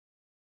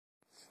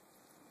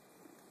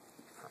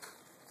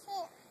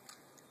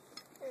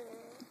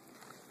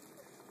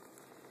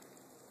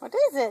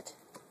is it?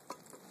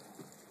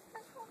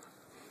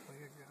 There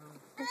you go.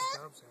 Good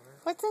job, Santa.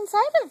 What's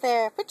inside of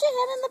there? Put your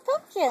hand in the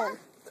pumpkin.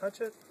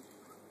 Touch it.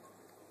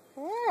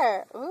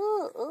 There.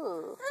 Ooh,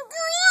 ooh.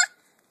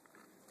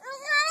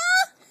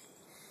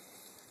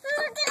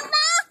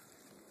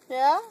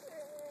 Yeah?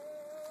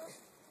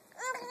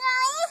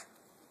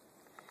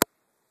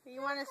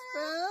 You want a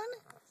spoon?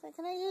 So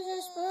can I use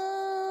your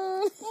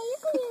spoon? Yeah, you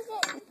can use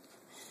it.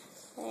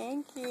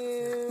 Thank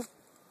you.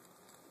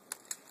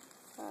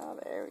 Oh,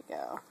 there we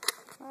go.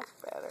 That's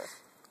better.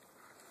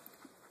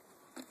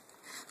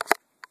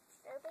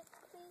 Serve it,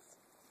 please.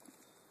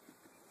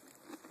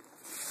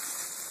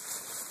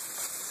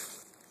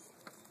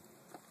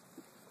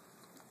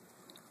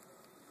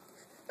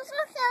 What's up,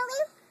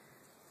 Sally?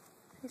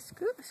 You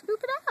scoop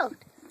it out.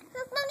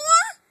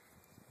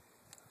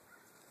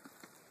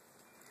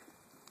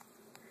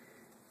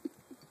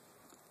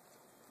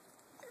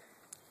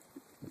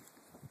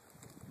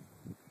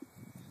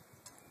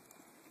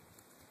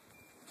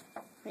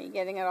 Are you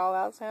getting it all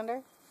out,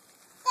 Sander?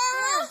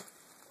 Yeah.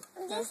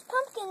 This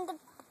pumpkin, the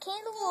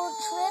candle will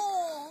trip,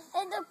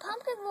 and the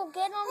pumpkin will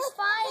get on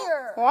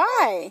fire.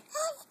 Why?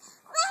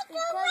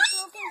 Because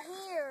look in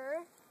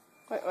here.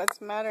 What's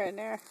the matter in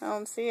there? I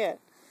don't see it.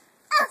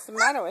 What's the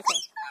matter with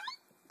it?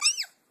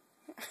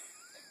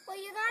 Well,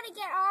 you gotta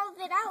get all of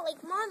it out,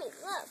 like Mommy.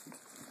 Look.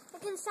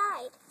 Look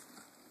inside.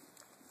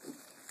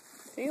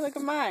 See, look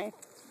at mine.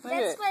 Look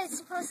That's at it. what it's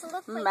supposed to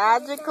look like.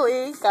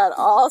 Magically got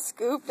all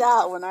scooped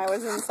out when I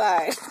was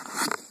inside.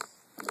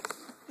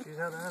 Geez,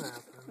 how'd that happen?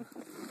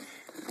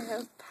 I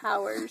have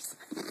powers.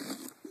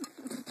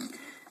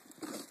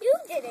 You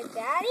did it,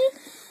 Daddy.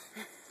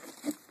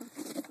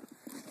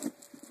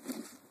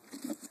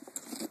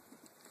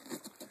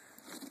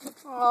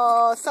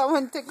 Oh,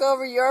 someone took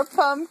over your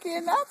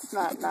pumpkin? That's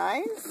not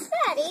nice.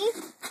 Daddy.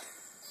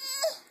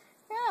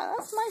 Yeah,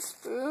 that's my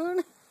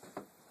spoon.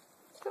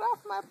 Get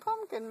off my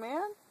pumpkin,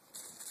 man.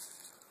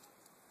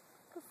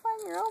 Go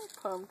find your own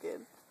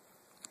pumpkin.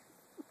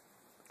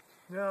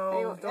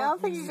 No, I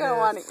don't think you're going to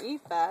want to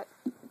eat that.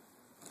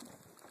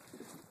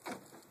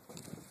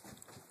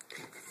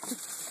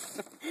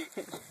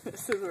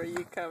 This is where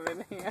you come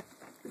in here.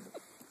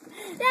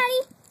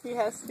 Daddy. He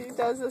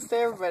does this to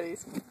everybody.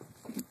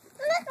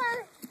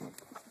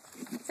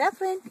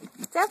 Zeppelin.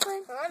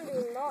 Zeppelin. I'm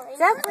doing mine.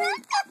 Zeppelin.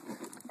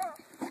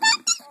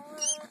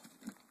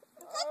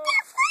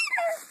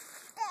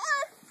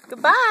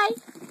 Goodbye.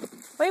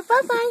 Wait,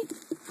 bye-bye.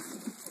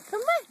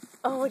 Come on.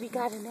 Oh, what do you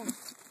got in there?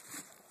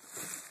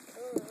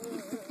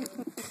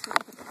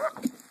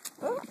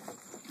 Oh.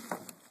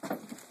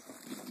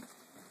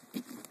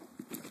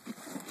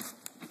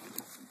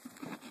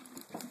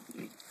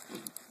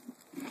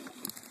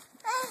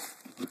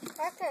 Look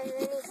how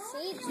many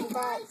seeds you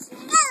got.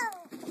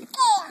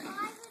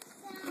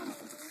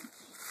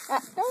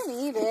 Don't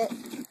eat it.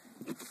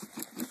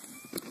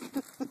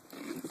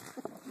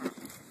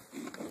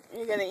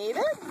 You gonna eat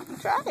it?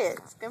 Try it.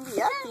 It's gonna be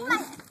yucky.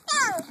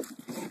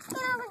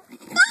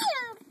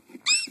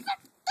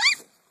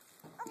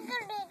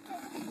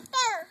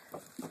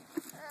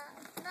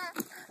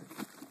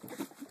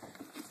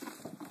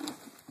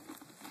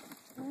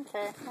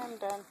 Okay, I'm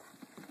done.